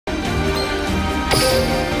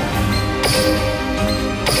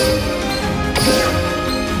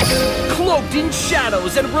cloaked in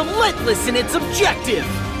shadows and relentless in its objective.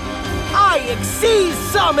 Xyangke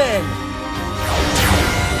Summon!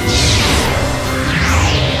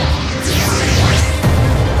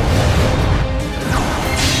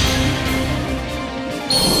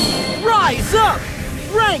 Rise up!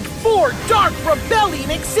 Rank 4 Dark Rebellion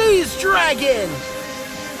Xyz Dragon!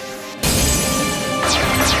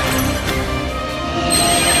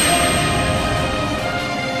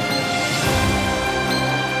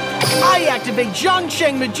 I activate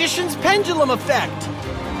Xiangsheng Magician's Pendulum Effect!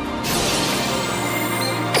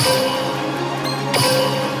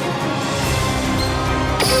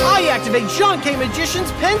 I activate Xiangke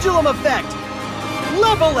Magician's Pendulum Effect!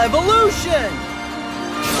 Level Evolution!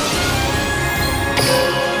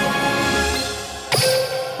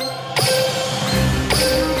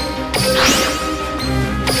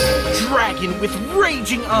 Dragon with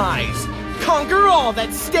raging eyes! Conquer all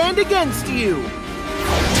that stand against you!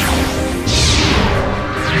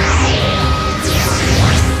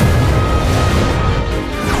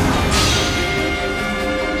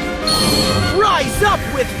 Rise up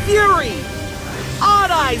with fury!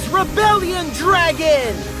 Odd Eyes Rebellion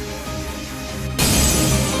Dragon!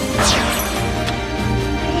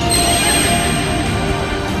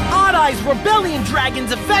 Odd Eyes Rebellion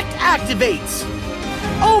Dragon's effect activates!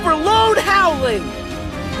 Overload Howling!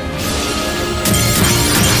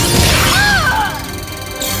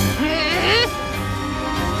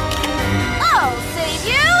 I'll save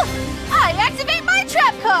you! I activate my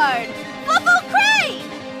trap card! Fluffle Crane!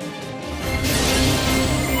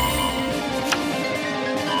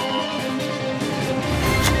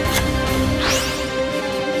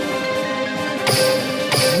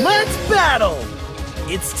 Let's battle!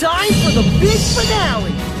 It's time for the big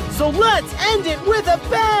finale! So let's end it with a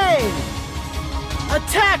bang!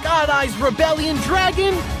 Attack Odd Eyes Rebellion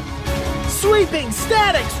Dragon! Sweeping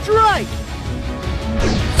Static Strike!